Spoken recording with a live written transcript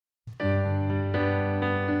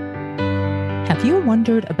Have you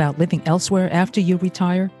wondered about living elsewhere after you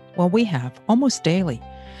retire? Well, we have, almost daily.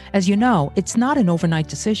 As you know, it's not an overnight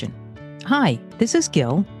decision. Hi, this is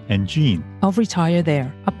Gil and Jean of Retire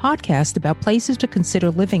There, a podcast about places to consider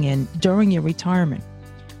living in during your retirement.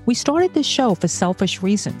 We started this show for selfish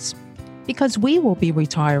reasons, because we will be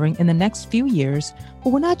retiring in the next few years, but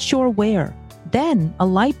we're not sure where. Then a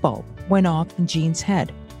light bulb went off in Jean's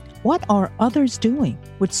head. What are others doing?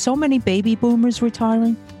 With so many baby boomers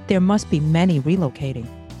retiring, there must be many relocating.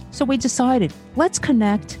 So we decided, let's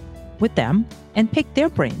connect with them and pick their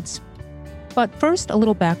brains. But first, a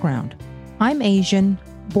little background. I'm Asian,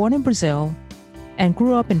 born in Brazil, and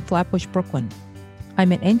grew up in Flatbush, Brooklyn.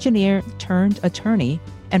 I'm an engineer turned attorney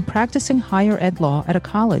and practicing higher ed law at a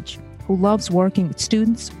college who loves working with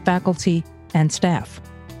students, faculty, and staff.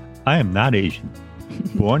 I am not Asian.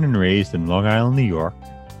 Born and raised in Long Island, New York,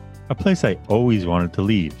 a place I always wanted to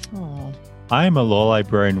leave. Aww. I am a law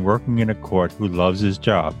librarian working in a court who loves his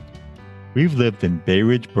job. We've lived in Bay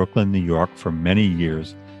Ridge, Brooklyn, New York for many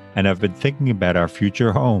years and have been thinking about our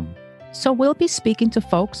future home. So we'll be speaking to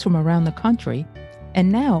folks from around the country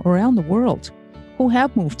and now around the world who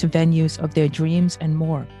have moved to venues of their dreams and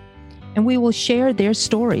more. And we will share their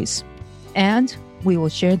stories and we will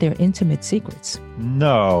share their intimate secrets.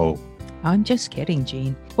 No. I'm just kidding,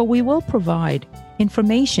 Jean. But we will provide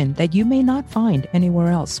information that you may not find anywhere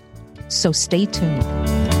else. So stay tuned.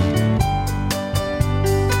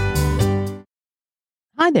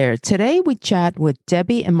 Hi there. Today we chat with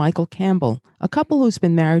Debbie and Michael Campbell, a couple who's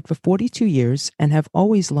been married for 42 years and have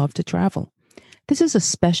always loved to travel. This is a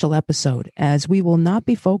special episode as we will not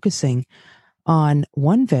be focusing on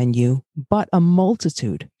one venue, but a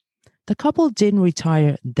multitude. The couple didn't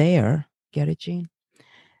retire there. Get it, Jean?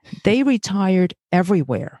 They retired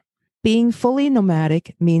everywhere. Being fully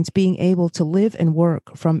nomadic means being able to live and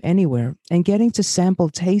work from anywhere and getting to sample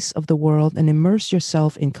tastes of the world and immerse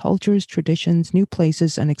yourself in cultures, traditions, new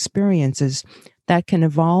places, and experiences that can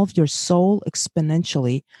evolve your soul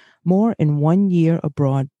exponentially more in 1 year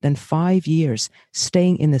abroad than 5 years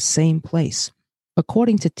staying in the same place,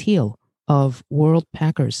 according to Teal of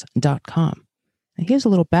worldpackers.com. And here's a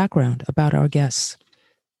little background about our guests.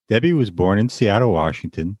 Debbie was born in Seattle,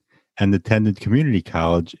 Washington, and attended community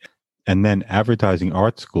college and then advertising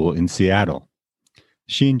art school in Seattle.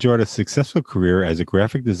 She enjoyed a successful career as a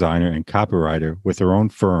graphic designer and copywriter with her own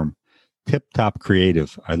firm, Tip Top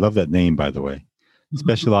Creative. I love that name, by the way,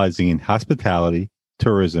 specializing in hospitality,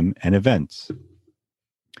 tourism, and events.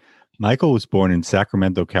 Michael was born in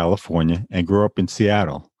Sacramento, California, and grew up in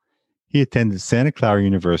Seattle. He attended Santa Clara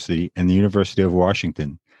University and the University of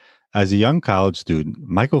Washington. As a young college student,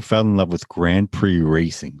 Michael fell in love with Grand Prix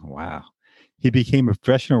racing. Wow. He became a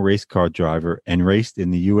professional race car driver and raced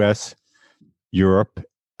in the U.S., Europe,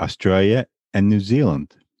 Australia, and New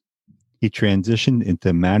Zealand. He transitioned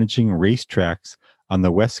into managing racetracks on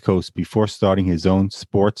the West Coast before starting his own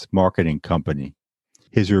sports marketing company.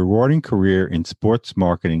 His rewarding career in sports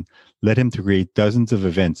marketing led him to create dozens of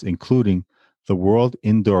events, including the World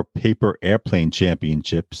Indoor Paper Airplane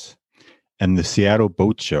Championships and the Seattle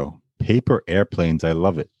Boat Show. Paper airplanes, I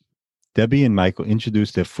love it. Debbie and Michael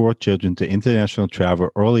introduced their 4 children to international travel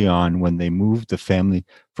early on when they moved the family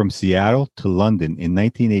from Seattle to London in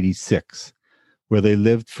 1986, where they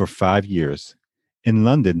lived for 5 years. In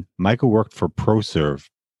London, Michael worked for ProServe,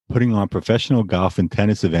 putting on professional golf and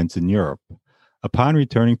tennis events in Europe. Upon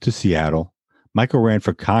returning to Seattle, Michael ran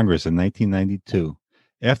for Congress in 1992.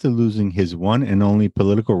 After losing his one and only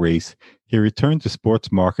political race, he returned to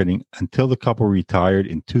sports marketing until the couple retired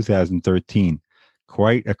in 2013.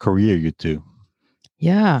 Quite a career, you two.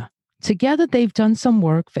 Yeah. Together, they've done some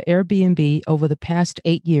work for Airbnb over the past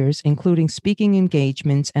 8 years, including speaking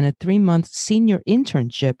engagements and a 3-month senior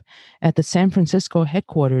internship at the San Francisco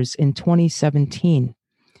headquarters in 2017.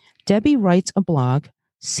 Debbie writes a blog,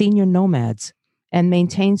 Senior Nomads, and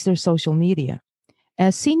maintains their social media.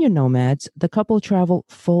 As senior nomads, the couple travel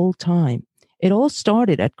full time. It all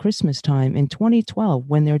started at Christmas time in 2012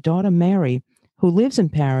 when their daughter Mary, who lives in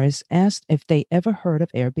Paris, asked if they ever heard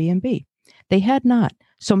of Airbnb. They had not,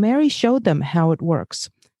 so Mary showed them how it works.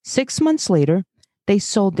 6 months later, they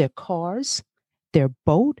sold their cars, their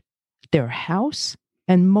boat, their house,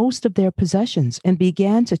 and most of their possessions and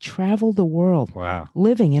began to travel the world,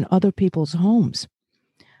 living in other people's homes.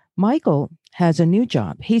 Michael has a new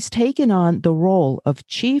job. He's taken on the role of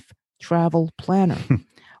chief travel planner,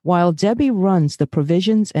 while Debbie runs the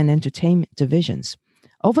provisions and entertainment divisions.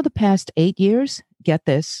 Over the past 8 years, get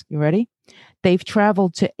this, you ready? They've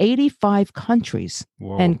traveled to 85 countries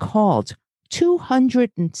and called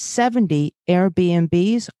 270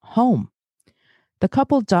 Airbnbs home. The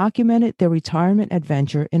couple documented their retirement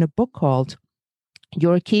adventure in a book called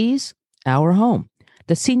Your keys, our home.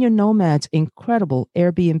 The Senior Nomad's incredible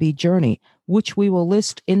Airbnb journey, which we will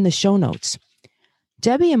list in the show notes.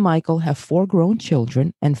 Debbie and Michael have 4 grown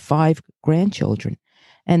children and 5 grandchildren,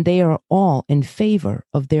 and they are all in favor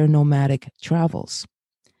of their nomadic travels.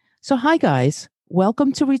 So, hi guys,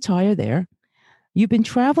 welcome to Retire There. You've been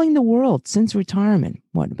traveling the world since retirement,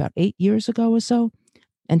 about 8 years ago or so?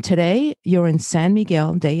 And today you're in San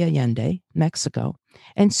Miguel de Allende, Mexico,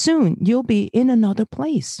 and soon you'll be in another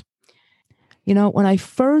place. You know, when I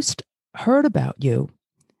first heard about you,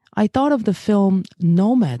 I thought of the film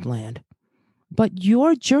Nomadland, but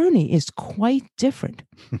your journey is quite different.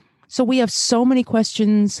 So we have so many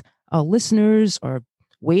questions. Our listeners are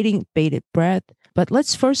waiting bated breath. But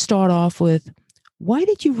let's first start off with, why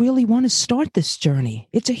did you really want to start this journey?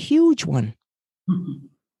 It's a huge one.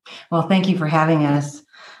 Well, thank you for having us,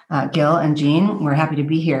 Gil and Jean. We're happy to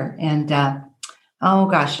be here. And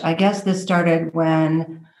I guess this started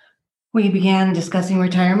when we began discussing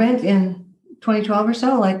retirement in 2012 or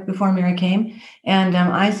so, like before Mary came. And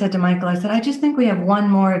I said to Michael, I just think we have one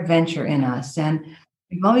more adventure in us. And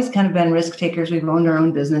we've always kind of been risk takers. We've owned our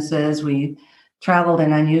own businesses. We traveled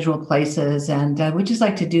in unusual places, and we just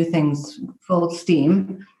like to do things full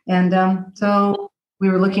steam. And so we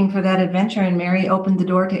were looking for that adventure, and Mary opened the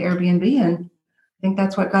door to Airbnb, and I think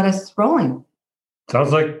that's what got us rolling.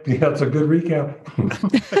 Sounds like that's a good recap.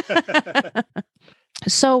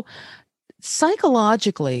 So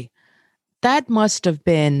psychologically, that must have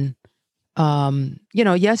been,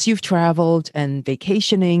 yes, you've traveled and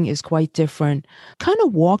vacationing is quite different. Kind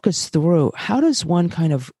of walk us through, how does one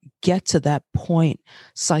kind of get to that point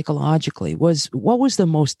psychologically? What was the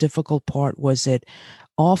most difficult part? Was it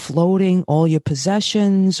offloading all your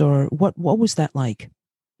possessions, or what was that like?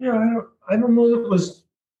 Yeah, I don't know that it was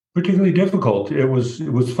particularly difficult. It was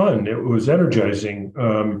fun. It was energizing.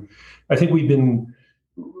 I think we've been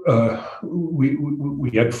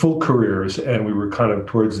we had full careers, and we were kind of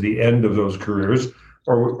towards the end of those careers,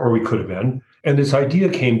 or we could have been. And this idea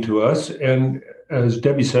came to us, and as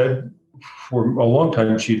Debbie said, for a long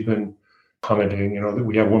time she'd been commenting, that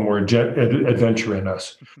we have one more adventure in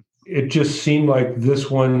us. It just seemed like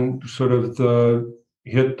this one sort of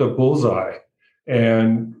hit the bullseye,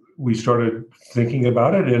 and we started thinking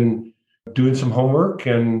about it and doing some homework,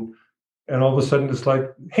 and all of a sudden it's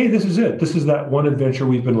like, hey, this is it. This is that one adventure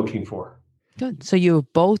we've been looking for. Good. So you're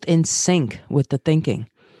both in sync with the thinking.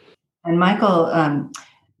 And Michael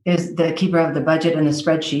is the keeper of the budget and the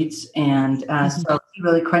spreadsheets. And so he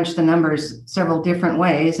really crunched the numbers several different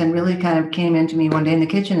ways, and really kind of came into me one day in the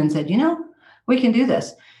kitchen and said, we can do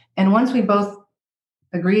this. And once we both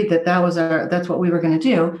agreed that that's what we were going to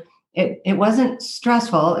do, it wasn't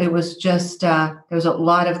stressful. It was just, there was a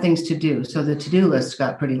lot of things to do. So the to-do list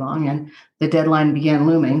got pretty long, and the deadline began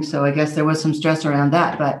looming. So I guess there was some stress around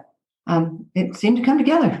that, but it seemed to come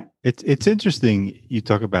together. It's interesting you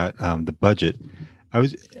talk about the budget. I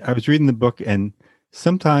was reading the book, and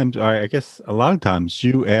sometimes, I guess a lot of times,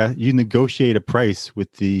 you negotiate a price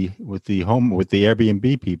with the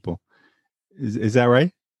Airbnb people. Is that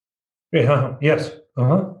right? Yeah. Yes.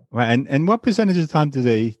 And what percentage of the time do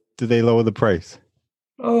they lower the price?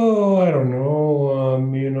 Oh, I don't know.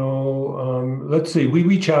 Let's see. We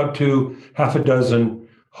reach out to half a dozen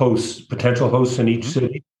potential hosts in each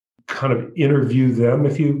city, kind of interview them,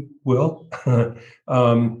 if you will.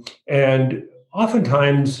 And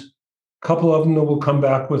oftentimes, a couple of them will come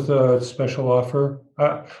back with a special offer.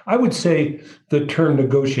 I would say the term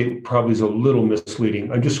negotiate probably is a little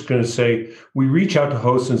misleading. I'm just going to say we reach out to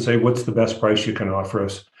hosts and say, what's the best price you can offer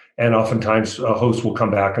us? And oftentimes a host will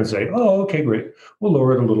come back and say, oh, okay, great. We'll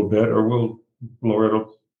lower it a little bit, or we'll lower it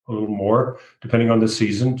a little more, depending on the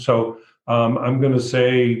season. So I'm going to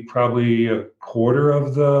say probably a quarter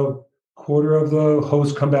of the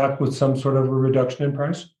hosts come back with some sort of a reduction in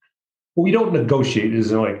price. But we don't negotiate,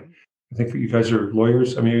 isn't like, I think you guys are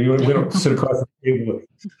lawyers. I mean, we don't sit across the table.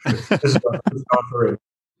 This is offer.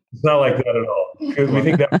 It's not like that at all. Because we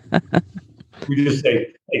think that we just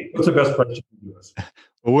say, hey, what's the best price you can do us?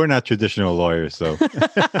 Well, we're not traditional lawyers, so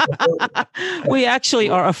we actually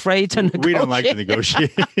are afraid to negotiate. We don't like to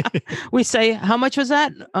negotiate. We say, how much was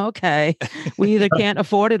that? Okay. We either can't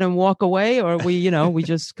afford it and walk away, or we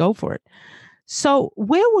just go for it. So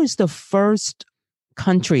where was the first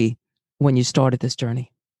country when you started this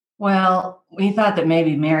journey? Well, we thought that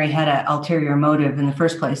maybe Mary had an ulterior motive in the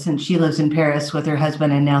first place, and she lives in Paris with her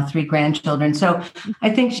husband and now 3 grandchildren. So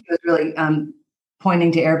I think she was really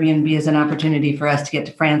pointing to Airbnb as an opportunity for us to get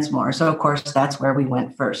to France more. So, of course, that's where we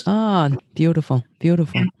went first. Ah, beautiful,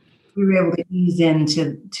 beautiful. And we were able to ease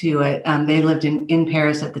into it. They lived in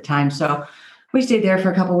Paris at the time. So we stayed there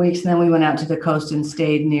for a couple of weeks, and then we went out to the coast and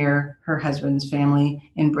stayed near her husband's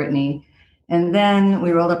family in Brittany. And then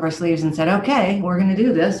we rolled up our sleeves and said, okay, we're going to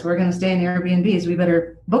do this. We're going to stay in Airbnbs. We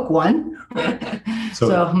better book one.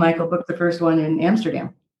 So Michael booked the first one in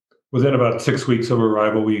Amsterdam. Within about 6 weeks of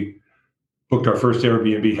arrival, we booked our first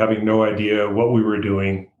Airbnb, having no idea what we were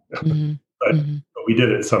doing. Mm-hmm. But we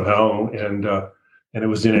did it somehow, and it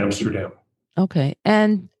was in Amsterdam. Okay.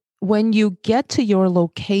 And when you get to your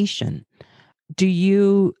location, do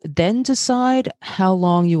you then decide how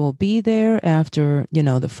long you will be there after,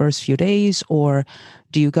 the first few days, or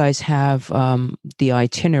do you guys have the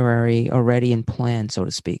itinerary already in plan, so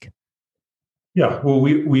to speak? Yeah, well,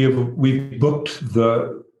 we've booked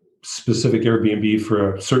the specific Airbnb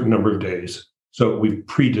for a certain number of days, so we've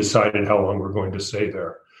pre-decided how long we're going to stay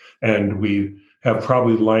there, and we have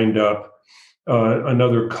probably lined up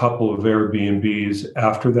another couple of Airbnbs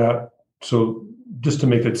after that. So just to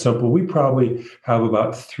make it simple, we probably have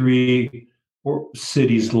about 3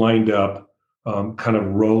 cities lined up, kind of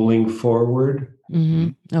rolling forward.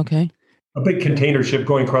 Mm-hmm. Okay. A big container ship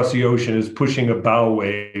going across the ocean is pushing a bow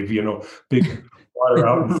wave, big water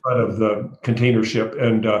out in front of the container ship.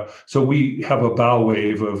 And so we have a bow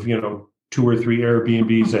wave of, 2 or 3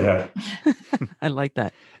 Airbnbs ahead. I like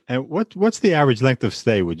that. And what's the average length of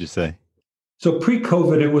stay, would you say? So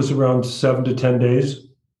pre-COVID, it was around 7 to 10 days.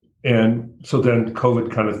 And so then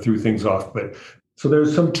COVID kind of threw things off. But so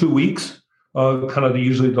there's some 2 weeks,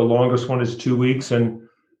 usually the longest one is 2 weeks. And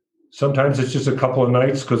sometimes it's just a couple of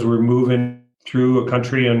nights because we're moving through a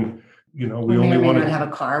country and, we only want to have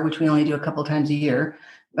a car, which we only do a couple times a year.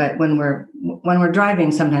 But when we're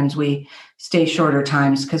driving, sometimes we stay shorter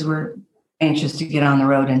times because we're anxious to get on the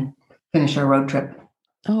road and finish our road trip.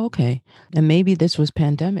 Oh, okay. And maybe this was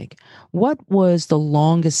pandemic. What was the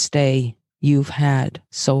longest stay you've had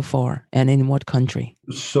so far, and in what country?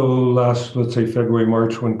 So last, let's say February,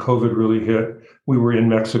 March, when COVID really hit, we were in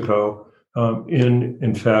Mexico,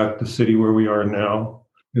 in fact, the city where we are now,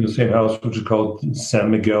 in the same house, which is called San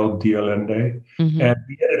Miguel de Allende. Mm-hmm. And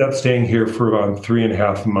we ended up staying here for about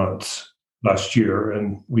 3.5 months last year.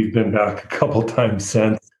 And we've been back a couple times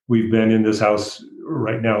since. We've been in this house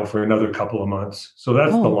right now for another couple of months. So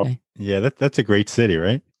that's the long. Okay. Yeah, that's a great city,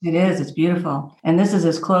 right? It is. It's beautiful. And this is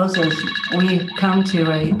as close as we come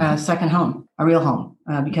to a second home, a real home,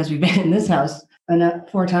 because we've been in this house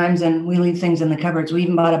 4 times and we leave things in the cupboards. We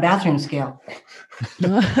even bought a bathroom scale.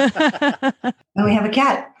 And we have a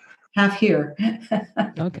cat, half here.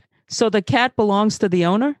 Okay. So the cat belongs to the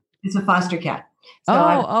owner? It's a foster cat. So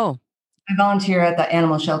I volunteer at the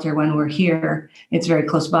animal shelter when we're here. It's very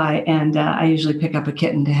close by. And I usually pick up a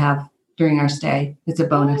kitten to have during our stay. It's a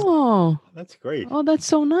bonus. Oh, that's great. Oh, that's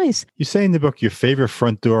so nice. You say in the book your favorite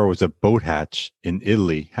front door was a boat hatch in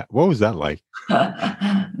Italy. What was that like?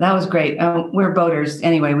 That was great. We're boaters.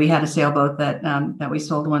 Anyway, we had a sailboat that we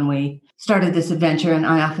sold when we started this adventure. And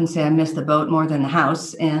I often say I miss the boat more than the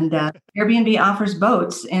house. And Airbnb offers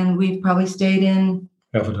boats. And we've probably stayed in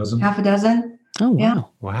half a dozen. Oh, wow. Yeah.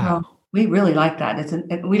 Wow. So we really like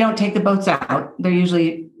that. We don't take the boats out. They're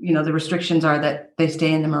usually, the restrictions are that they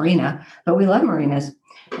stay in the marina, but we love marinas.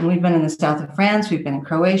 And we've been in the south of France. We've been in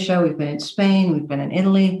Croatia. We've been in Spain. We've been in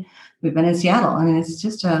Italy. We've been in Seattle. I mean, it's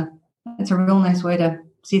just it's a real nice way to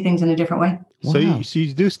see things in a different way. So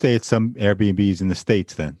you do stay at some Airbnbs in the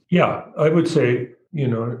States then? Yeah, I would say,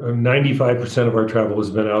 95% of our travel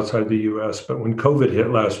has been outside the U.S. But when COVID hit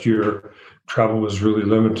last year, travel was really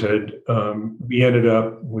limited.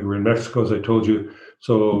 We were in Mexico, as I told you.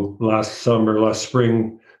 So last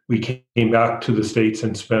spring, we came back to the States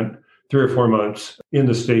and spent 3 or 4 months in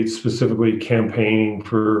the States, specifically campaigning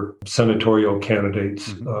for senatorial candidates.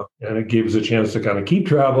 Mm-hmm. And it gave us a chance to kind of keep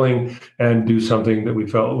traveling and do something that we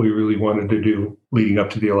felt we really wanted to do leading up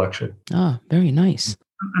to the election. Ah, very nice.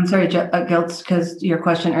 I'm sorry, Giltz, because your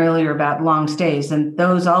question earlier about long stays, and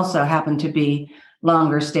those also happen to be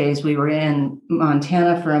longer stays. We were in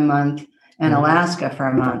Montana for a month and Alaska for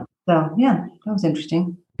a month. So, yeah, that was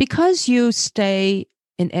interesting. Because you stay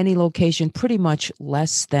in any location pretty much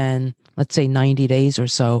less than, let's say, 90 days or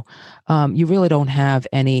so, you really don't have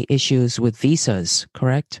any issues with visas,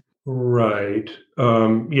 correct? Right.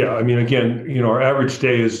 Yeah. I mean, again, our average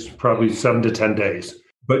stay is probably 7 to 10 days.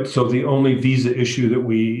 But so the only visa issue that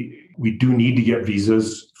we do need to get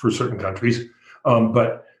visas for certain countries.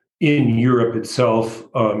 But in Europe itself,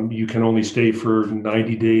 you can only stay for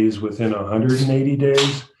 90 days within 180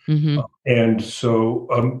 days. Mm-hmm. And so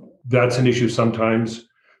that's an issue sometimes.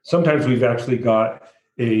 Sometimes we've actually got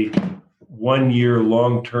a 1-year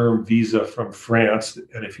long-term visa from France.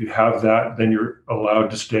 And if you have that, then you're allowed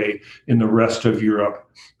to stay in the rest of Europe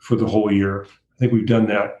for the whole year. I think we've done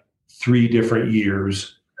that 3 different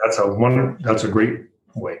years. That's a great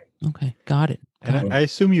way. Okay, got it. And I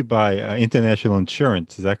assume you buy international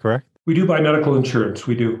insurance. Is that correct? We do buy medical insurance.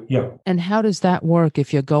 We do. Yeah. And how does that work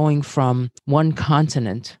if you're going from one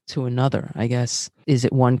continent to another? I guess, is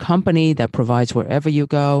it one company that provides wherever you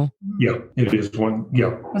go? Yeah, it is one.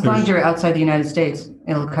 Yeah. As long as you're outside the United States,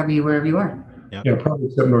 it'll cover you wherever you are. Yeah, probably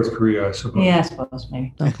except North Korea, I suppose. Yeah, I suppose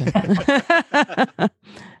maybe. Okay.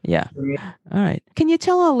 Yeah. All right. Can you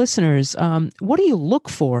tell our listeners what do you look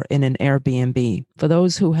for in an Airbnb for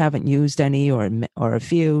those who haven't used any or a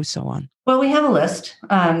few, so on? Well, we have a list,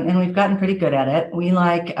 and we've gotten pretty good at it. We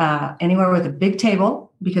like anywhere with a big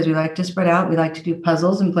table because we like to spread out. We like to do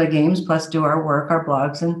puzzles and play games, plus do our work, our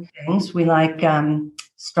blogs and things. We like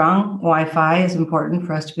strong Wi-Fi is important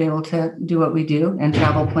for us to be able to do what we do and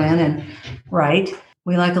travel plan and write.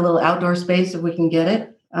 We like a little outdoor space if we can get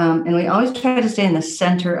it. And we always try to stay in the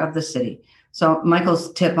center of the city. So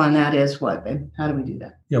Michael's tip on that is what, babe? How do we do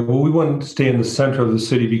that? Yeah, well, we want to stay in the center of the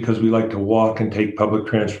city because we like to walk and take public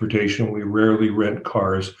transportation. We rarely rent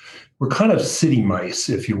cars. We're kind of city mice,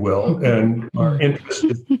 if you will, and our interest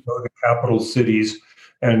is to go to capital cities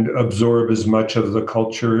and absorb as much of the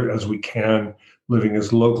culture as we can, living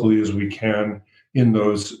as locally as we can in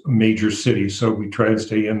those major cities. So we try and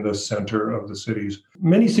stay in the center of the cities.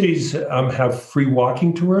 Many cities have free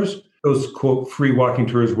walking tours. Those, quote, free walking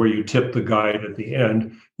tours where you tip the guide at the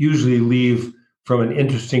end usually leave from an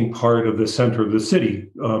interesting part of the center of the city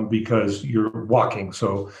because you're walking.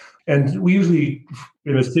 So, and we usually,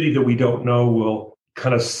 in a city that we don't know, will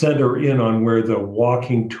kind of center in on where the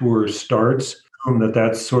walking tour starts,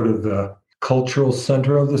 that's sort of the cultural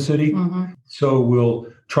center of the city. Mm-hmm. So we'll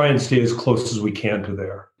try and stay as close as we can to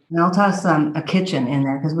there. And I'll toss a kitchen in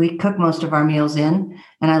there because we cook most of our meals in,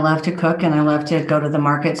 and I love to cook, and I love to go to the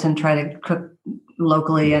markets and try to cook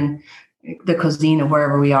locally and the cuisine of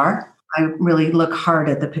wherever we are. I really look hard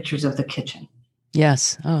at the pictures of the kitchen.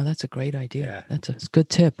 Yes. Oh, that's a great idea. Yeah. That's a good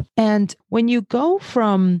tip. And when you go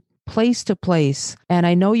from place to place, and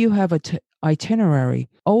I know you have a itinerary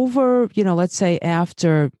over, let's say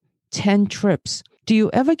after 10 trips, do you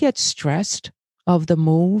ever get stressed of the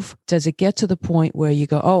move? Does it get to the point where you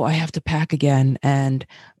go, oh, I have to pack again? And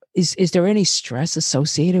is there any stress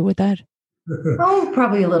associated with that? Oh,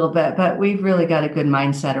 probably a little bit, but we've really got a good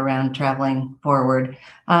mindset around traveling forward.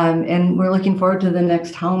 And we're looking forward to the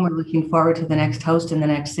next home. We're looking forward to the next host in the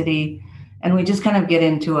next city. And we just kind of get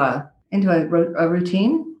into a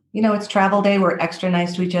routine. It's travel day. We're extra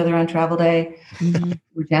nice to each other on travel day. Mm-hmm.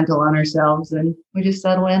 We're gentle on ourselves, and we just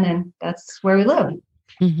settle in, and that's where we live.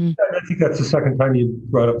 Mm-hmm. I think that's the second time you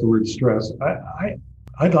brought up the word stress.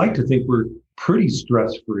 I'd like to think we're pretty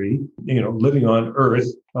stress-free. Living on Earth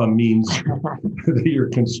means that you're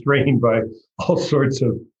constrained by all sorts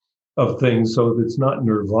of things. So it's not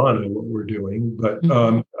nirvana what we're doing. But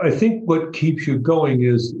I think what keeps you going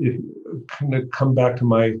is, if kind of come back to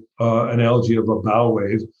my analogy of a bow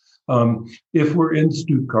wave. If we're in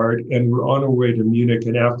Stuttgart and we're on our way to Munich,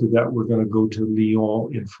 and after that we're going to go to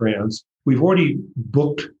Lyon in France, we've already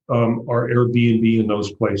booked our Airbnb in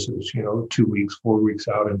those places, 2 weeks, 4 weeks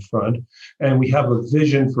out in front. And we have a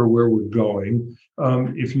vision for where we're going.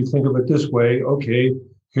 If you think of it this way, okay,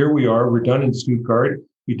 here we are, we're done in Stuttgart.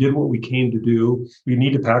 We did what we came to do. We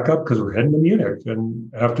need to pack up because we're heading to Munich.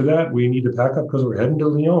 And after that, we need to pack up because we're heading to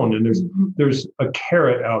Lyon. And there's a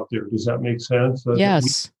carrot out there. Does that make sense?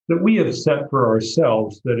 Yes. That we have set for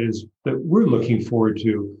ourselves that we're looking forward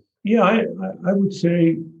to. Yeah, I would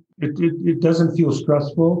say it doesn't feel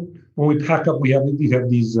stressful. When we pack up, we have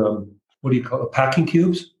these, what do you call it, packing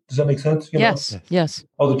cubes? Does that make sense? Yes.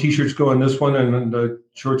 All the T-shirts go in this one, and then the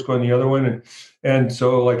shorts go in the other one, and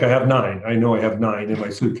so like I have 9. I know I have 9 in my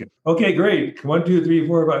suitcase. Okay, great. 1, 2, 3,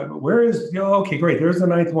 4, 5. Where is? Okay, great. There's the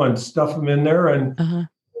 9th one. Stuff them in there and pull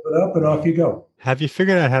it up, and off you go. Have you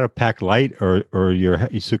figured out how to pack light, or your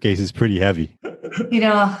suitcase is pretty heavy?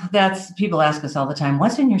 That's people ask us all the time.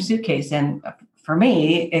 What's in your suitcase? And for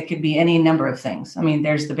me, it could be any number of things. I mean,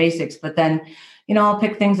 there's the basics, but then I'll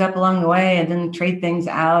pick things up along the way and then trade things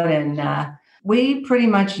out. And we pretty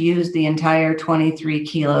much use the entire 23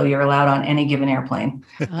 kilo you're allowed on any given airplane.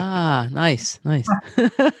 Nice.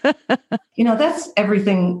 That's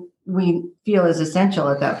everything we feel is essential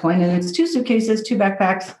at that point. And it's 2 suitcases, 2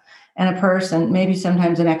 backpacks, and a purse, and maybe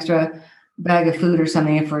sometimes an extra bag of food or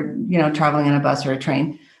something if we're, traveling on a bus or a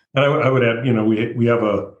train. And I would add, we have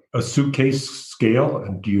a suitcase scale.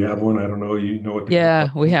 And do you have one? I don't know. What?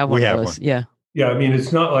 We have one of those. Yeah. Yeah, I mean,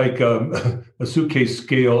 it's not like a suitcase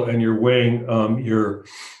scale and you're weighing your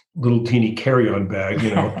little teeny carry-on bag.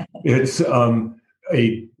 It's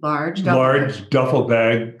a large duffel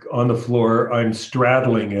bag on the floor. I'm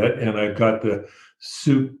straddling it, and I've got the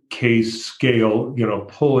suitcase scale,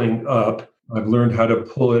 pulling up. I've learned how to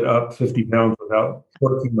pull it up 50 pounds without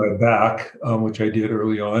working my back, which I did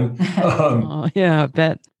early on. Oh, yeah, I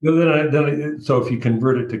bet. So if you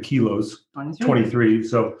convert it to kilos, 23.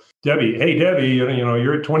 So hey, Debbie,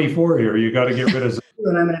 you're at 24 here. You got to get rid of some.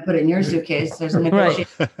 And I'm going to put it in your suitcase. There's a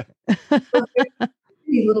negotiation. A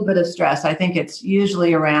little bit of stress. I think it's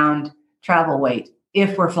usually around travel weight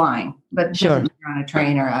if we're flying, but sure, on a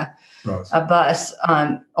train or a bus,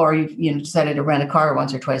 or you decided to rent a car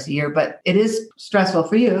once or twice a year. But it is stressful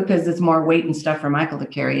for you because it's more weight and stuff for Michael to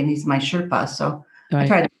carry, and he's my Sherpa. So right. I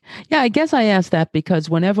try to. Yeah, I guess I asked that because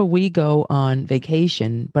whenever we go on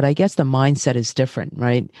vacation, but I guess the mindset is different,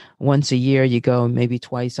 right? Once a year you go, maybe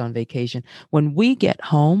twice on vacation. When we get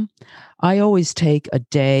home, I always take a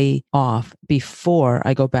day off before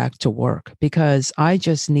I go back to work because I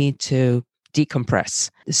just need to decompress.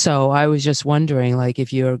 So I was just wondering, like,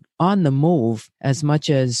 if you're on the move as much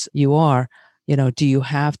as you are, do you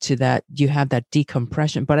have that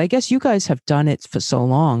decompression? But I guess you guys have done it for so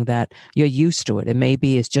long that you're used to it. And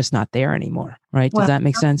maybe it's just not there anymore, right? Does that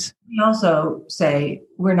make sense? We also say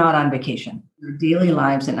we're not on vacation. We're daily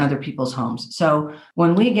lives in other people's homes. So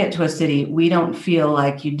when we get to a city, we don't feel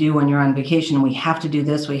like you do when you're on vacation. We have to do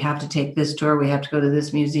this. We have to take this tour. We have to go to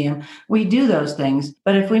this museum. We do those things.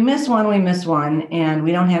 But if we miss one, we miss one. And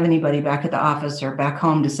we don't have anybody back at the office or back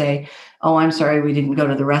home to say, oh, I'm sorry, we didn't go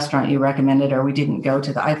to the restaurant you recommended, or we didn't go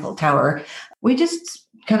to the Eiffel Tower. We just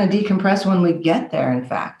kind of decompress when we get there, in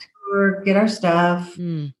fact, or get our stuff.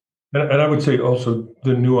 And I would say also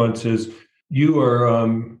the nuance is you are,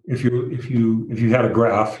 if you had a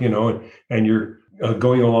graph, and you're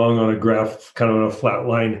going along on a graph, kind of on a flat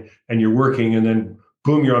line, and you're working, and then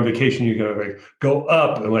boom, you're on vacation. You're gonna go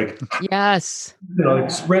up and yes,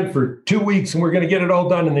 sprint for 2 weeks, and we're gonna get it all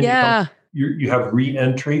done, and then you have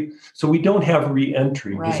re-entry. So we don't have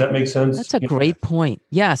re-entry. Right. Does that make sense? That's a great point.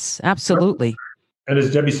 Yes, absolutely. And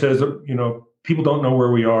as Debbie says, people don't know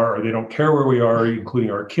where we are, or they don't care where we are,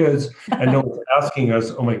 including our kids. And no one's asking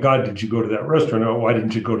us, oh my God, did you go to that restaurant? Oh, why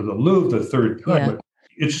didn't you go to the Louvre the third time? Yeah.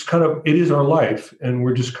 It's just it is our life. And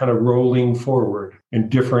we're just kind of rolling forward in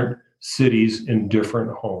different cities, in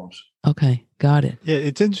different homes. Okay, got it. Yeah,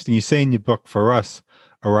 it's interesting. You say in your book, for us,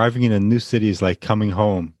 arriving in a new city is like coming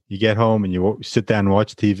home. You get home and you sit down and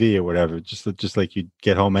watch TV or whatever, just like you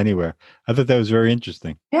get home anywhere. I thought that was very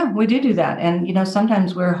interesting. Yeah, we do that. And,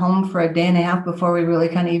 sometimes we're home for a day and a half before we really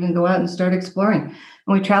kind of even go out and start exploring. And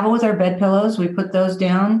we travel with our bed pillows. We put those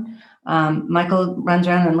down. Michael runs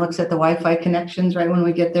around and looks at the Wi-Fi connections right when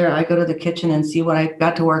we get there. I go to the kitchen and see what I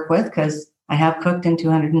got to work with because I have cooked in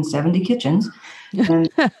 270 kitchens. And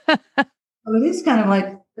so it is kind of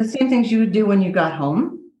like the same things you would do when you got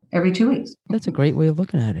home. Every 2 weeks. That's a great way of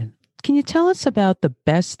looking at it. Can you tell us about the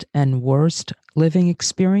best and worst living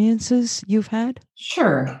experiences you've had?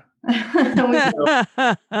 Sure. They're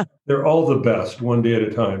all the best, one day at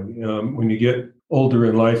a time. When you get older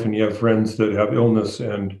in life and you have friends that have illness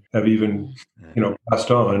and have even,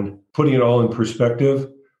 passed on, putting it all in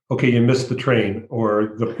perspective. Okay, you missed the train,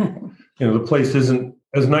 or the place isn't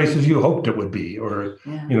as nice as you hoped it would be, or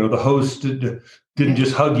the host didn't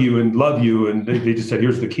just hug you and love you, and they just said,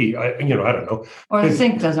 "Here's the key." I don't know. Or the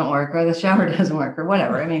sink doesn't work, or the shower doesn't work, or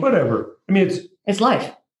whatever. Whatever. It's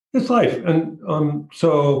life. It's life, and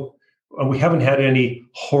so we haven't had any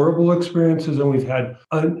horrible experiences, and we've had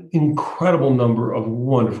an incredible number of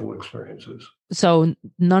wonderful experiences. So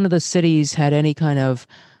none of the cities had any kind of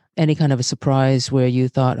a surprise where you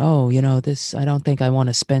thought, oh, this, I don't think I want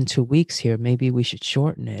to spend 2 weeks here. Maybe we should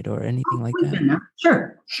shorten it or anything like that.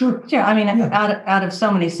 Sure. Out of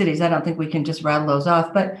so many cities, I don't think we can just rattle those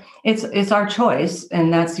off, but it's our choice.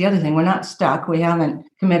 And that's the other thing. We're not stuck. We haven't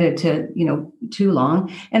committed to, too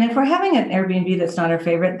long. And if we're having an Airbnb that's not our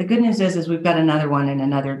favorite, the good news is we've got another one in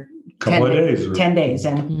another 10 days.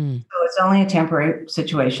 And so it's only a temporary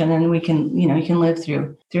situation, and we can, you can live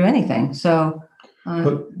through anything. So,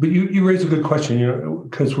 but you raise a good question,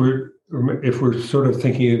 because if we're sort of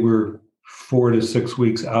thinking we're 4 to 6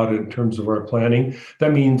 weeks out in terms of our planning,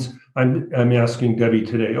 that means I'm asking Debbie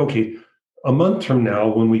today, okay, a month from now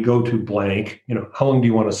when we go to blank, how long do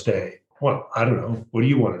you want to stay? Well, I don't know. What do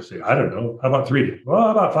you want to say? I don't know. How about 3 days? Well,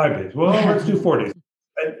 how about 5 days? Well, let's do 4 days.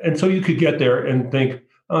 And so you could get there and think,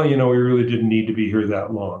 oh, we really didn't need to be here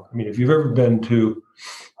that long. If you've ever been to,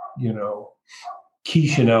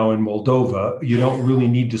 Chisinau in Moldova, you don't really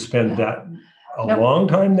need to spend that long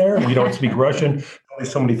time there. We don't speak Russian.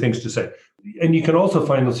 There's so many things to say. And you can also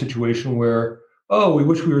find the situation where, oh, we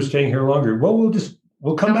wish we were staying here longer. Well, we'll just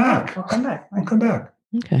we'll come back. We'll come back. We'll come back.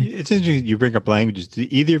 Okay. It's interesting you bring up languages. Do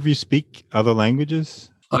either of you speak other languages?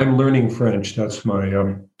 I'm learning French. That's my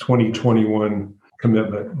 2021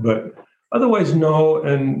 commitment. But otherwise, no.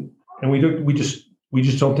 And we just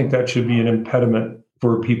don't think that should be an impediment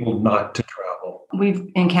for people not to travel.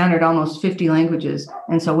 We've encountered almost 50 languages.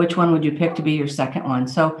 And so which one would you pick to be your second one?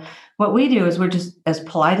 So what we do is we're just as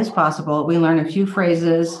polite as possible. We learn a few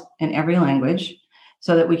phrases in every language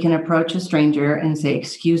so that we can approach a stranger and say,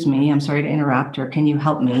 excuse me, I'm sorry to interrupt, or can you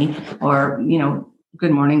help me? Or, good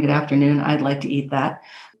morning, good afternoon, I'd like to eat that.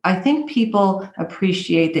 I think people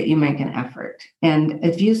appreciate that you make an effort. And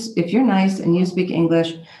if you're nice and you speak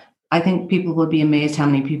English, I think people will be amazed how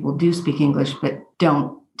many people do speak English, but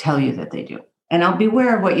don't tell you that they do. And I'll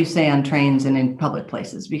beware of what you say on trains and in public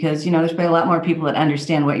places, because, there's probably a lot more people that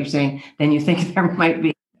understand what you're saying than you think there might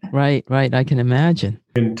be. Right. I can imagine.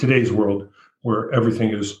 In today's world, where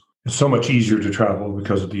everything is so much easier to travel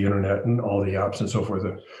because of the internet and all the apps and so forth,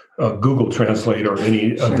 Google Translate or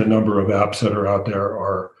any of the number of apps that are out there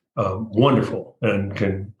are wonderful and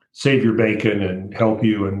can save your bacon and help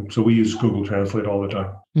you. And so we use Google Translate all the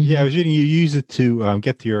time. Yeah, I was reading you use it to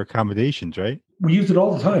get to your accommodations, right? We use it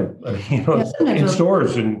all the time, in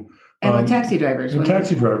stores and with taxi drivers. And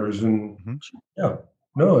taxi drivers. And yeah,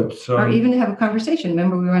 no, it's... or even to have a conversation.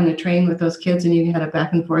 Remember, we were on the train with those kids and you had a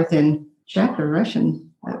back and forth in Czech or Russian.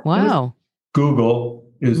 Wow. Google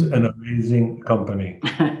is an amazing company.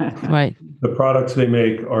 Right. The products they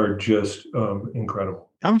make are just incredible.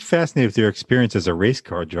 I'm fascinated with your experience as a race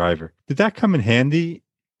car driver. Did that come in handy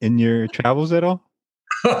in your travels at all?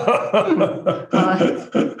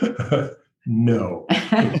 No.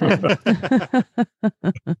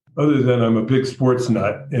 Other than I'm a big sports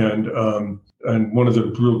nut, and one of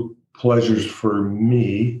the real pleasures for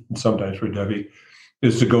me, and sometimes for Debbie,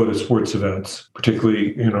 is to go to sports events,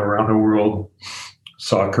 particularly around the world,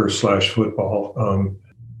 soccer/football.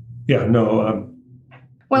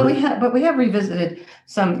 Well, we have revisited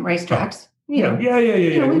some racetracks. Yeah.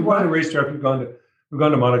 We've gone to racetrack. We've gone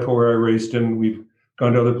to Monaco where I raced, and we've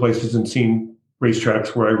gone to other places and seen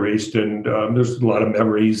racetracks where I raced, and there's a lot of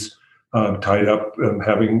memories tied up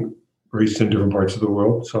having raced in different parts of the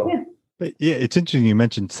world. So, But it's interesting you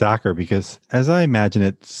mentioned soccer, because as I imagine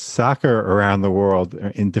it, soccer around the world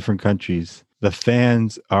in different countries, the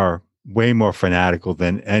fans are way more fanatical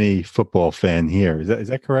than any football fan here. Is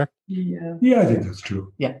that correct? Yeah, I think that's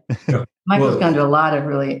true. Yeah. Michael's gone to a lot of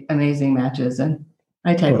really amazing matches, and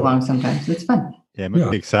I tag along sometimes. It's fun. Yeah, it must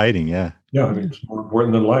be exciting. Yeah. Yeah, I mean, it's more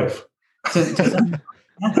important than life.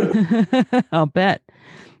 I'll bet.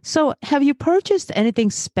 So have you purchased anything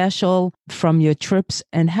special from your trips,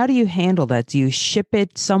 and how do you handle that? Do you ship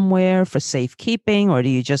it somewhere for safekeeping, or do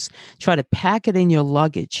you just try to pack it in your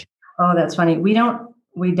luggage? Oh, that's funny. We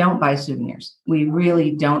don't buy souvenirs. We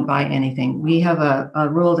really don't buy anything. We have a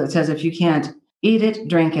rule that says if you can't eat it,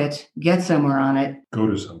 drink it, get somewhere on it, go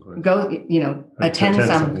to someplace, attend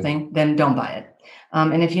something, then don't buy it.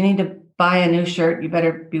 And if you need to buy a new shirt, you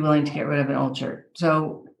better be willing to get rid of an old shirt.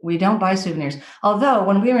 So we don't buy souvenirs. Although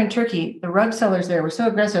when we were in Turkey, the rug sellers there were so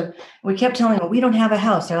aggressive. We kept telling them, we don't have a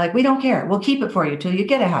house. They're like, we don't care. We'll keep it for you till you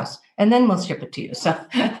get a house, and then we'll ship it to you. So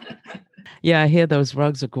yeah, I hear those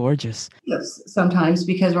rugs are gorgeous. Yes, sometimes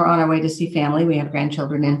because we're on our way to see family. We have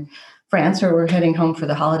grandchildren in France, or we're heading home for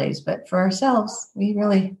the holidays. But for ourselves,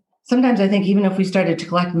 sometimes I think even if we started to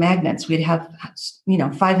collect magnets, we'd have,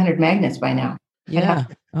 500 magnets by now. Yeah.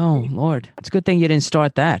 Oh, Lord. It's a good thing you didn't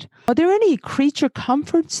start that. Are there any creature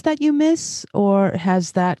comforts that you miss, or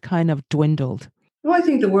has that kind of dwindled? Well, I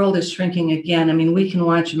think the world is shrinking again. I mean, we can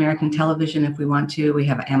watch American television if we want to. We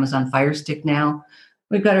have an Amazon Fire Stick now.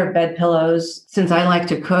 We've got our bed pillows. Since I like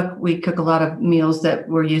to cook, we cook a lot of meals that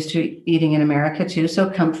we're used to eating in America too. So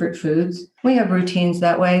comfort foods. We have routines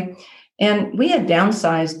that way. And we had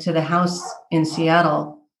downsized to the house in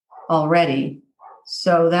Seattle already.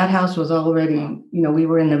 So that house was already, we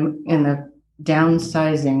were in the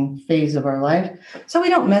downsizing phase of our life. So we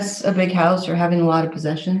don't miss a big house or having a lot of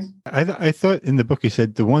possessions. I thought in the book you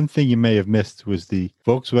said the one thing you may have missed was the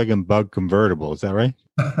Volkswagen Bug convertible. Is that right?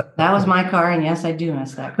 That was my car. And yes, I do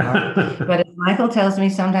miss that car. But as Michael tells me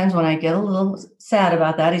sometimes when I get a little sad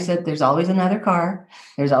about that, he said, there's always another car.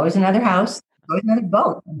 There's always another house. There's always another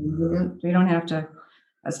boat. We don't have to.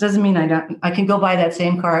 That doesn't mean I can go buy that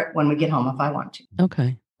same car when we get home if I want to.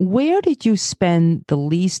 Okay. Where did you spend the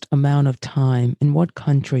least amount of time? In what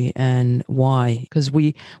country and why? Because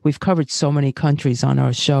we've covered so many countries on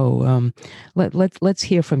our show. Let's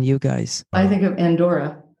hear from you guys. I think of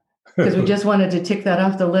Andorra, because we just wanted to tick that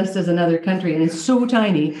off the list as another country, and it's so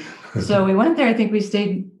tiny. So we went there. I think we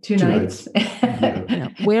stayed two nights. Yeah.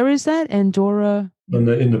 Where is that? Andorra?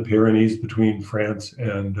 in the Pyrenees between France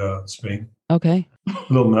and Spain. Okay. A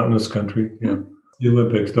little mountainous country. Yeah. The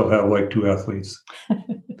Olympics, they'll have like 2 athletes.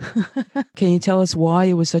 Can you tell us why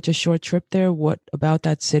it was such a short trip there? What about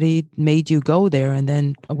that city made you go there? And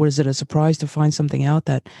then was it a surprise to find something out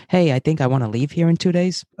that, hey, I think I want to leave here in 2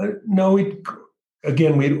 days? No, we'd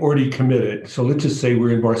already committed. So let's just say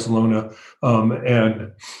we're in Barcelona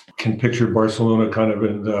and can picture Barcelona kind of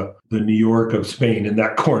in the New York of Spain, in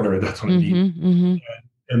that corner. That's what I mean. Mm-hmm.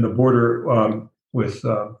 And the border with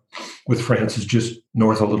France is just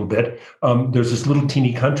north a little bit. There's this little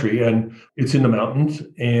teeny country, and it's in the mountains.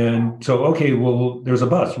 And so, okay, well, there's a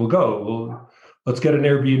bus. We'll go. Let's get an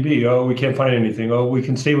Airbnb. Oh, we can't find anything. Oh, we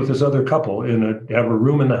can stay with this other couple have a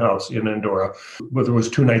room in the house in Andorra. Whether it was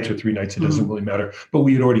 2 nights or 3 nights, it doesn't really matter. But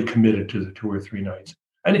we had already committed to the 2 or 3 nights,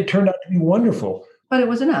 and it turned out to be wonderful. But it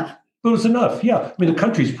was enough. It was enough. Yeah, I mean, the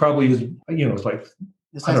country's probably it's like,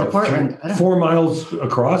 The size of Portland. 4 miles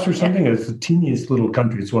across or something. Yeah. It's the teeniest little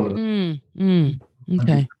country. It's one of the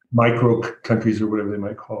okay. micro countries or whatever they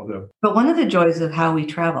might call them. But one of the joys of how we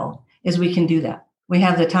travel is we can do that. We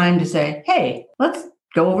have the time to say, hey, let's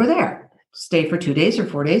go over there, stay for 2 days or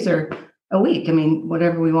 4 days or a week. I mean,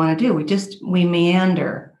 whatever we want to do. We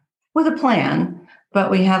meander with a plan, but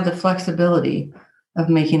we have the flexibility of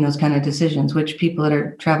making those kind of decisions, which people that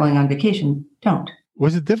are traveling on vacation don't.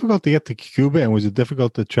 Was it difficult to get to Cuba, and was it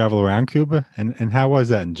difficult to travel around Cuba? And how was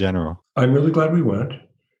that in general? I'm really glad we went.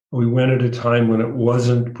 We went at a time when it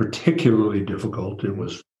wasn't particularly difficult. It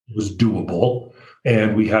was doable.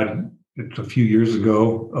 And we had, it's a few years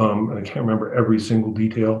ago, and I can't remember every single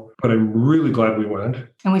detail, but I'm really glad we went.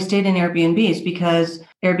 And we stayed in Airbnbs because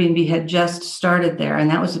Airbnb had just started there, and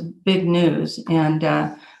that was big news. And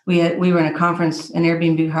we were in an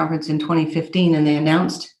Airbnb conference in 2015, and they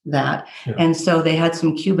announced that. Yeah. And so they had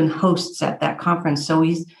some Cuban hosts at that conference. So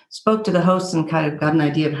we spoke to the hosts and kind of got an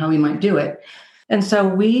idea of how we might do it. And so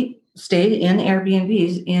we stayed in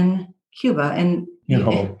Airbnbs in Cuba, and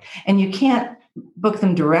you can't book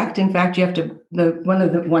them direct. In fact, you have to, one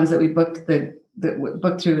of the ones that we booked,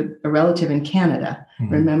 booked through a relative in Canada,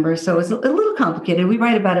 remember? So it's a little complicated. We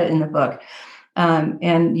write about it in the book.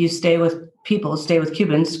 And you stay with Cubans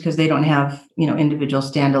because they don't have, individual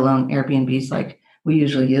standalone Airbnbs like we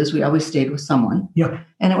usually use. We always stayed with someone. Yeah.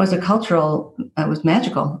 And it was it was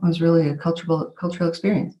magical. It was really a cultural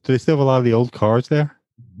experience. Do they still have a lot of the old cars there?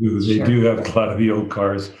 They do have a lot of the old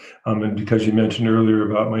cars. And because you mentioned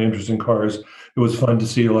earlier about my interest in cars, it was fun to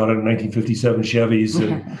see a lot of 1957 Chevys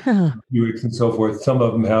and Buicks and so forth. Some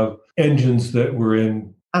of them have engines that were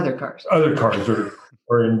in other cars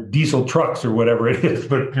or in diesel trucks or whatever it is,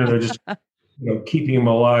 but they're just keeping them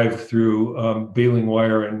alive through baling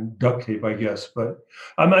wire and duct tape, I guess. But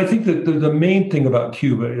I think that the main thing about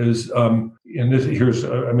Cuba is, I'm going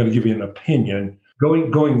to give you an opinion.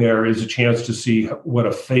 Going there is a chance to see what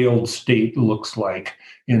a failed state looks like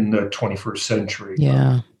in the 21st century.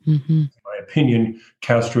 Yeah. In my opinion,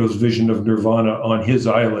 Castro's vision of nirvana on his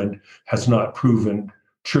island has not proven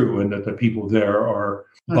true, and that the people there are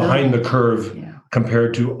behind the curve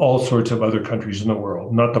compared to all sorts of other countries in the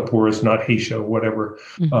world. Not the poorest, not Haiti, whatever.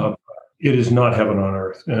 It is not heaven on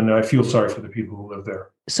earth. And I feel sorry for the people who live there.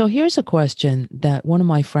 So here's a question that one of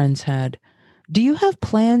my friends had. Do you have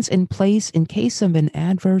plans in place in case of an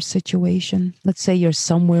adverse situation? Let's say you're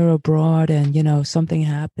somewhere abroad and, something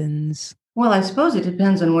happens. Well, I suppose it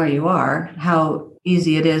depends on where you are, how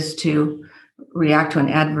easy it is to react to an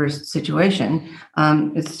adverse situation.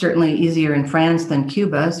 It's certainly easier in France than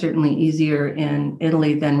Cuba, certainly easier in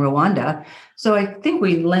Italy than Rwanda. So I think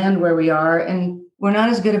we land where we are, and we're not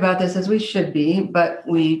as good about this as we should be, but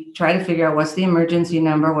we try to figure out what's the emergency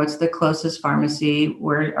number, what's the closest pharmacy,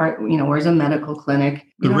 where's a medical clinic.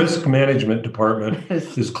 The risk management department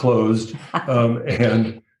is closed,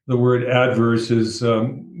 and the word adverse is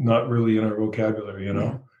not really in our vocabulary,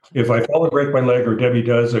 Yeah. If I fall and break my leg, or Debbie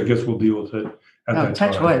does, I guess we'll deal with it at that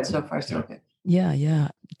touch time. wood, so far so good. Yeah.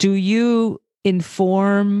 Do you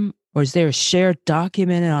inform, or is there a shared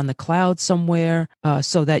document on the cloud somewhere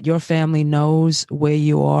so that your family knows where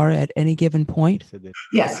you are at any given point?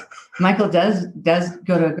 Yes. Michael does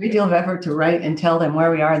go to a great deal of effort to write and tell them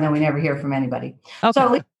where we are, and then we never hear from anybody. Okay. So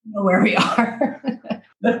at least we know where we are.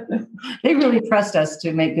 They really trust us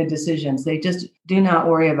to make good decisions. They just do not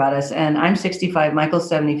worry about us. And I'm 65, Michael's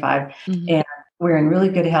 75, and we're in really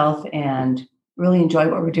good health and really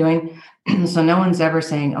enjoy what we're doing. So no one's ever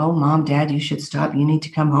saying, oh, Mom, Dad, you should stop. You need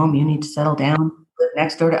to come home. You need to settle down. Live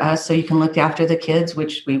next door to us so you can look after the kids,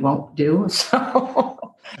 which we won't do.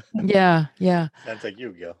 So Yeah, yeah. Sounds like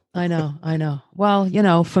you, Gil. I know.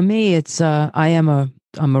 Well, for me,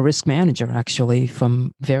 I'm a risk manager actually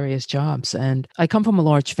from various jobs. And I come from a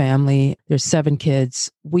large family. There's 7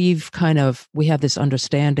 kids. We have this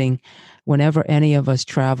understanding whenever any of us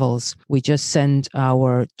travels, we just send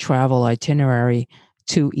our travel itinerary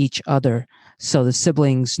to each other. So the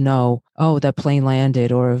siblings know, oh, that plane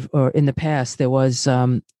landed, or in the past there was,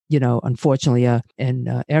 unfortunately,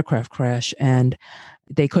 an aircraft crash, and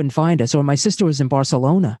they couldn't find us. Or my sister was in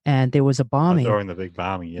Barcelona and there was a bombing. During the big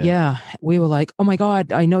bombing, yeah. Yeah. We were like, oh my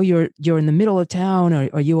God, I know you're in the middle of town.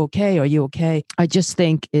 Are you okay? Are you okay? I just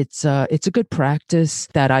think it's a good practice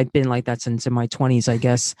that I've been like that since in my 20s, I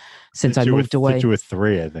guess, since I moved away. Since you were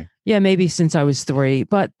 3, I think. Yeah, maybe since I was 3,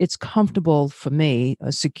 but it's comfortable for me,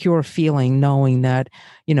 a secure feeling knowing that,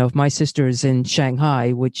 if my sister is in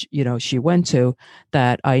Shanghai, which, she went to,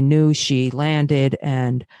 that I knew she landed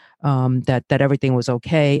and that everything was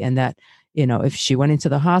okay. And that, if she went into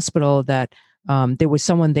the hospital, that there was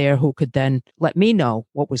someone there who could then let me know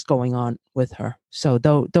what was going on with her. So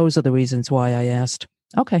those are the reasons why I asked.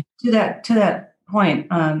 Okay. To that point,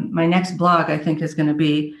 my next blog, I think, is going to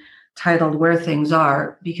be titled Where Things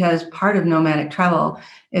Are, because part of nomadic travel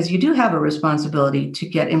is you do have a responsibility to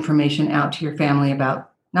get information out to your family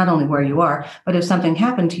about not only where you are, but if something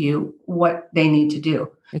happened to you, what they need to do.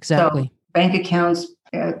 Exactly. So bank accounts,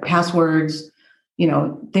 passwords,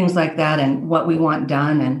 things like that, and what we want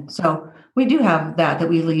done. And so we do have that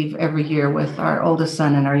we leave every year with our oldest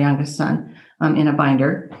son and our youngest son in a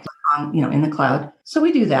binder, in the cloud. So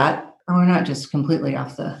we do that, and we're not just completely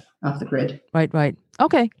off the grid. Right.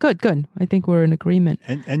 Okay, good. I think we're in agreement.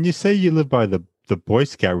 And you say you live by the Boy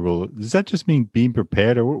Scout rule. Does that just mean being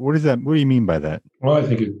prepared, or what is that? What do you mean by that? Well, I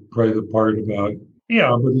think it's probably the part about,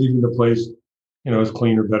 but leaving the place, is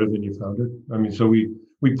clean or better than you found it. I mean, so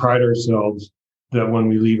we pride ourselves that when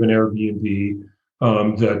we leave an Airbnb,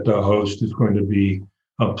 that the host is going to be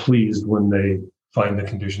pleased when they find the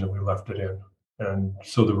condition that we left it in. And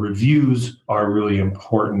so the reviews are really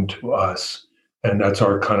important to us. And that's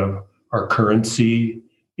our kind of our currency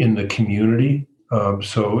in the community.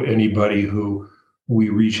 So anybody who we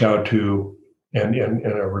reach out to and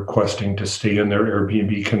are requesting to stay in their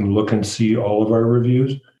Airbnb can look and see all of our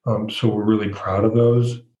reviews. So we're really proud of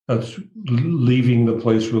those. That's leaving the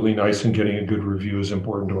place really nice and getting a good review is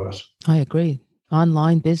important to us. I agree.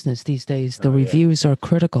 Online business these days, the reviews are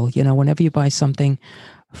critical. Whenever you buy something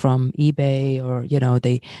from eBay or,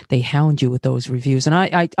 they hound you with those reviews. And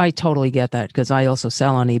I totally get that because I also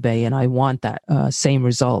sell on eBay and I want that same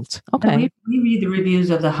result. Okay. We read the reviews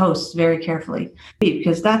of the hosts very carefully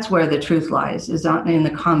because that's where the truth lies, is in the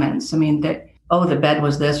comments. I mean, that, oh, the bed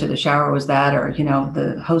was this or the shower was that, or,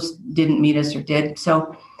 the host didn't meet us or did.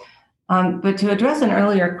 So, but to address an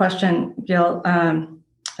earlier question, Gil,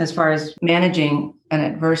 as far as managing an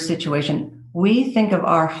adverse situation, we think of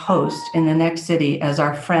our host in the next city as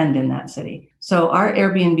our friend in that city. So our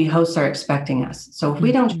Airbnb hosts are expecting us. So if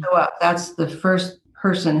we don't show up, that's the first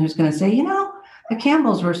person who's going to say, the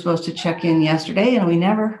Campbells were supposed to check in yesterday and we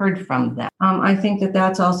never heard from them. I think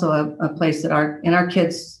that's also a place that our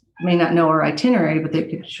kids may not know our itinerary, but they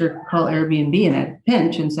could sure call Airbnb in a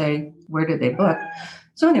pinch and say, where did they book?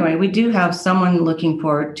 So anyway, we do have someone looking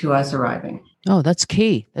forward to us arriving. Oh, that's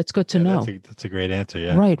key. That's good to know. That's a great answer.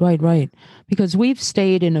 Yeah. Right. Because we've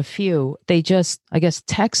stayed in a few. They just, I guess,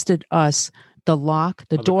 texted us the lock,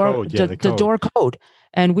 the door, the door code,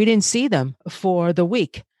 and we didn't see them for the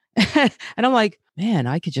week. And I'm like, man,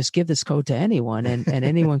 I could just give this code to anyone, and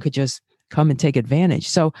anyone could just come and take advantage.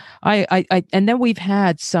 So I and then we've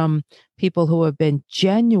had some people who have been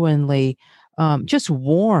genuinely just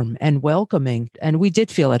warm and welcoming. And we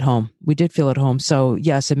did feel at home. So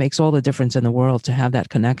yes, it makes all the difference in the world to have that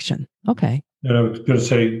connection. Okay. And I was going to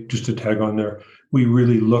say, just to tag on there, we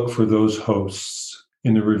really look for those hosts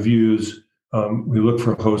in the reviews. We look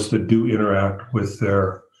for hosts that do interact with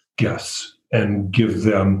their guests and give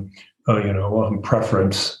them,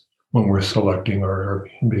 preference when we're selecting our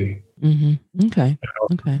Airbnb. Mm-hmm. Okay.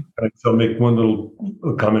 Okay. And so I'll make one little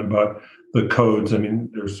comment about the codes. I mean,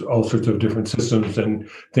 there's all sorts of different systems and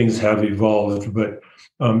things have evolved, but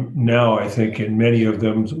now I think in many of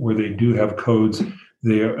them where they do have codes,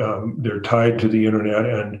 they're tied to the internet,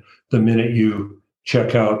 and the minute you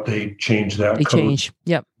check out, they change that code. Change.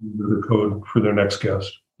 Yep. The code for their next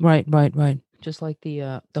guest. Right. Just like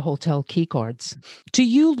the hotel key cards. Do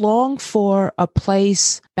you long for a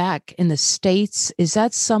place back in the States? Is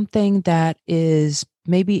that something that is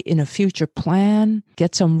maybe in a future plan,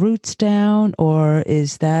 get some roots down, or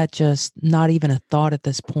is that just not even a thought at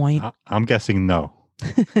this point? I'm guessing no.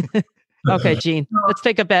 Okay, Jean, let's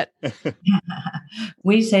take a bet.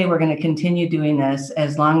 We say we're going to continue doing this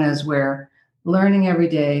as long as we're learning every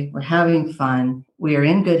day, we're having fun, we are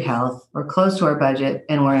in good health, we're close to our budget,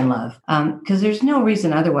 and we're in love. Because there's no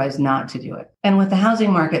reason otherwise not to do it. And with the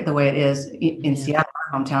housing market the way it is in Seattle,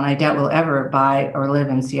 our hometown, I doubt we'll ever buy or live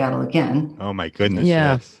in Seattle again. Oh my goodness!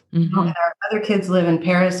 Yeah. Yes. Mm-hmm. And our other kids live in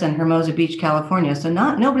Paris and Hermosa Beach, California. So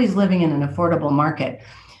nobody's living in an affordable market.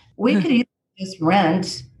 We could either just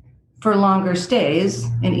rent for longer stays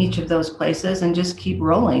in each of those places and just keep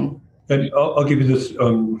rolling. And I'll give you this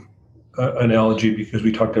analogy, because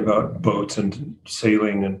we talked about boats and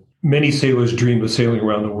sailing, and many sailors dream of sailing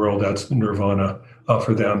around the world. That's nirvana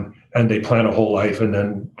for them, and they plan a whole life, and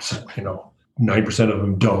then 9% of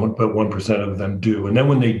them don't, but 1% of them do. And then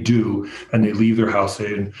when they do, and they leave their house,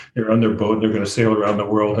 they're on their boat and they're going to sail around the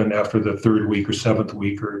world, and after the third week or seventh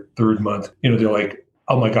week or third month, they're like,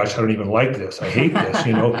 oh my gosh, I don't even like this. I hate this,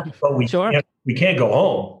 but we can't go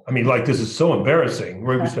home. I mean, this is so embarrassing.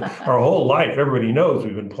 Our whole life, everybody knows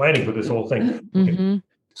we've been planning for this whole thing. Mm-hmm.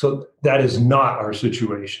 So that is not our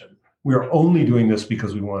situation. We are only doing this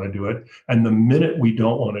because we want to do it. And the minute we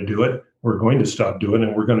don't want to do it, we're going to stop doing it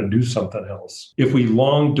and we're going to do something else. If we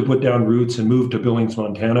longed to put down roots and move to Billings,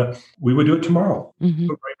 Montana, we would do it tomorrow. Mm-hmm.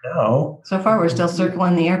 But right now... So far, we're still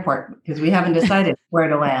circling the airport because we haven't decided where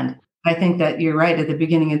to land. I think that you're right. At the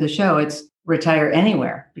beginning of the show, it's retire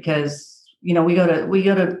anywhere, because, we go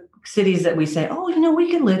to cities that we say, oh,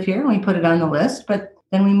 we could live here, and we put it on the list, but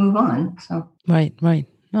then we move on. So Right.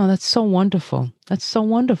 No, that's so wonderful.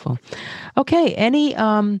 Okay. Any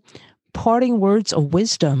parting words of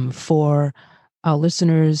wisdom for our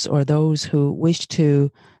listeners or those who wish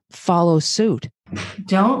to follow suit?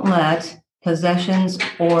 Don't let possessions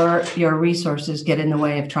or your resources get in the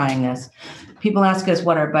way of trying this. People ask us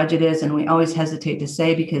what our budget is, and we always hesitate to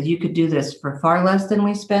say, because you could do this for far less than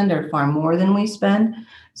we spend or far more than we spend.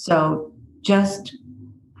 So just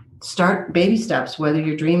start baby steps, whether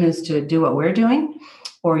your dream is to do what we're doing,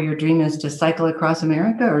 or your dream is to cycle across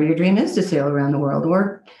America, or your dream is to sail around the world,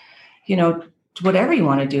 or, whatever you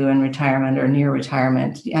want to do in retirement or near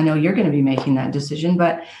retirement. I know you're going to be making that decision,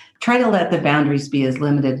 but try to let the boundaries be as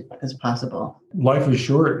limited as possible. Life is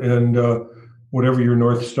short, and whatever your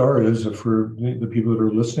North Star is, for the people that are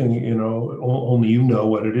listening, only you know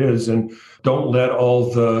what it is. And don't let all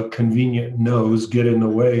the convenient no's get in the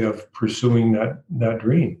way of pursuing that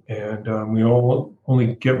dream. And we all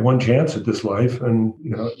only get one chance at this life. And,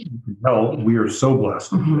 we are so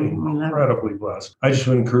blessed, incredibly blessed. I just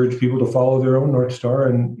would encourage people to follow their own North Star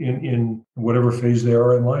and in whatever phase they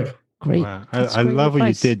are in life. Great. Wow. I love what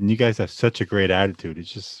you did. And you guys have such a great attitude. It's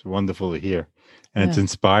just wonderful to hear. And it's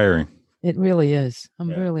inspiring. It really is. I'm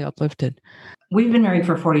really uplifted. We've been married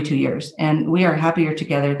for 42 years, and we are happier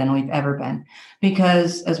together than we've ever been,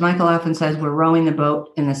 because, as Michael often says, we're rowing the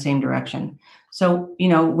boat in the same direction. So,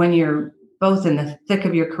 when you're both in the thick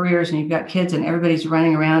of your careers and you've got kids and everybody's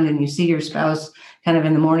running around and you see your spouse kind of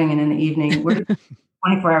in the morning and in the evening, we're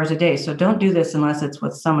 24 hours a day. So don't do this unless it's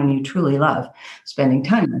with someone you truly love spending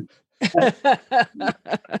time with.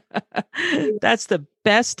 That's the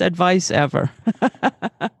best advice ever.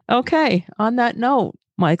 Okay. On that note,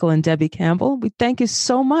 Michael and Debbie Campbell, we thank you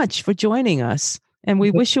so much for joining us, and we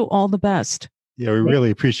wish you all the best. Yeah, we really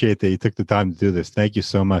appreciate that you took the time to do this. Thank you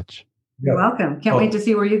so much. You're welcome. Can't wait to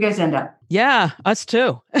see where you guys end up. Yeah, us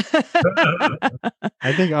too.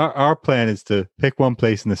 I think our plan is to pick one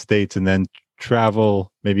place in the States and then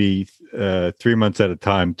travel maybe 3 months at a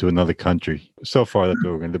time to another country. So far, that's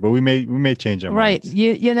what we're going to do. But we may change our minds. Right.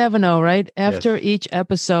 You never know, right? After each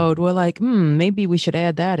episode, we're like, maybe we should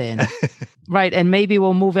add that in. Right. And maybe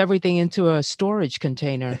we'll move everything into a storage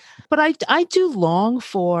container. But I do long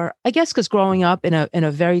for, I guess, because growing up in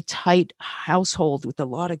a very tight household with a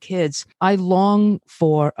lot of kids, I long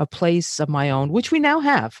for a place of my own, which we now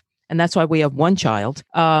have. And that's why we have one child,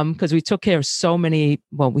 because we took care of we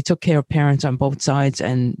took care of parents on both sides.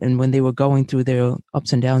 And when they were going through their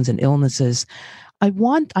ups and downs and illnesses, I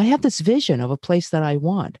have this vision of a place that I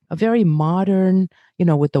want, a very modern,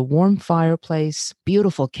 with a warm fireplace,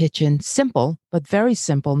 beautiful kitchen, simple, but very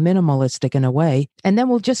simple, minimalistic in a way. And then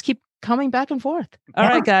we'll just keep coming back and forth. All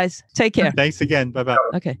right, guys, take care. Thanks again. Bye-bye.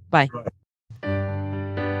 Okay, bye.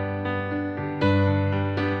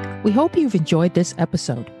 We hope you've enjoyed this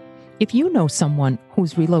episode. If you know someone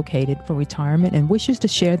who's relocated for retirement and wishes to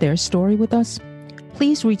share their story with us,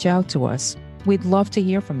 please reach out to us. We'd love to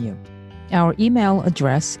hear from you. Our email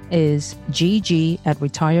address is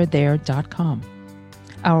gg@retirethere.com.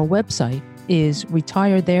 Our website is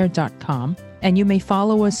retirethere.com, and you may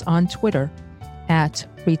follow us on Twitter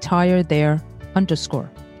 @retirethere_.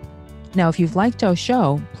 Now, if you've liked our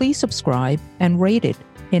show, please subscribe and rate it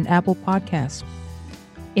in Apple Podcasts.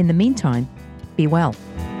 In the meantime, be well.